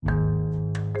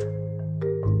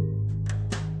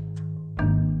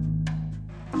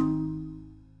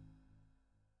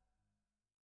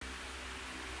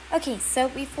Okay, so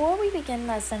before we begin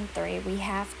lesson 3, we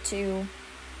have to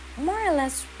more or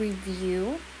less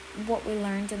review what we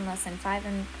learned in lesson 5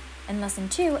 and lesson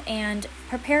 2 and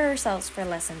prepare ourselves for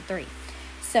lesson 3.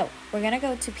 So, we're going to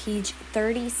go to page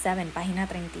 37, página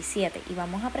 37, y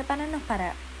vamos a prepararnos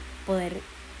para poder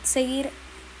seguir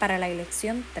para la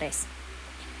lección 3.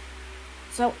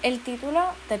 So, el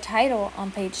título, the title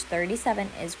on page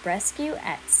 37 is Rescue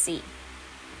at Sea,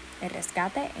 el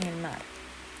rescate en el mar.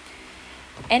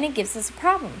 And it gives us a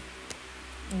problem.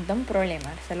 Un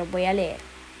problema, se lo voy a leer.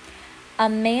 A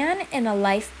man in a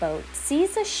lifeboat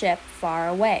sees a ship far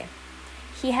away.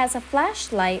 He has a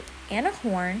flashlight and a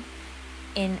horn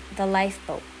in the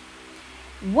lifeboat.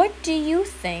 What do you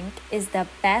think is the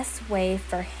best way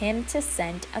for him to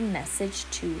send a message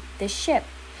to the ship?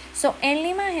 So, en la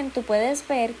imagen tú puedes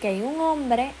ver que hay un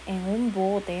hombre en un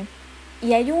bote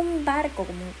y hay un barco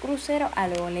como un crucero a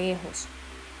lo lejos.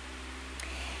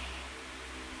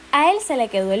 A él se le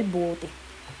quedó el bote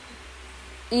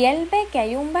y él ve que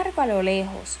hay un barco a lo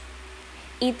lejos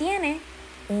y tiene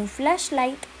un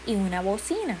flashlight y una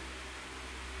bocina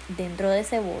dentro de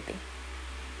ese bote.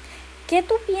 ¿Qué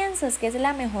tú piensas que es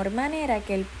la mejor manera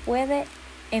que él puede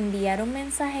enviar un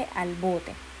mensaje al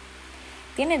bote?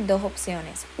 Tienes dos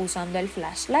opciones, usando el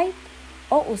flashlight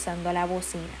o usando la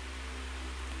bocina.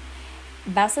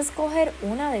 Vas a escoger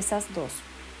una de esas dos.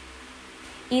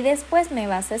 Y después me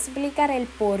vas a explicar el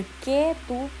por qué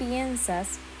tú piensas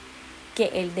que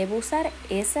él debe usar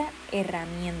esa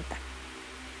herramienta.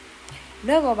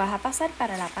 Luego vas a pasar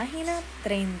para la página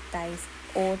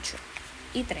 38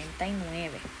 y 39.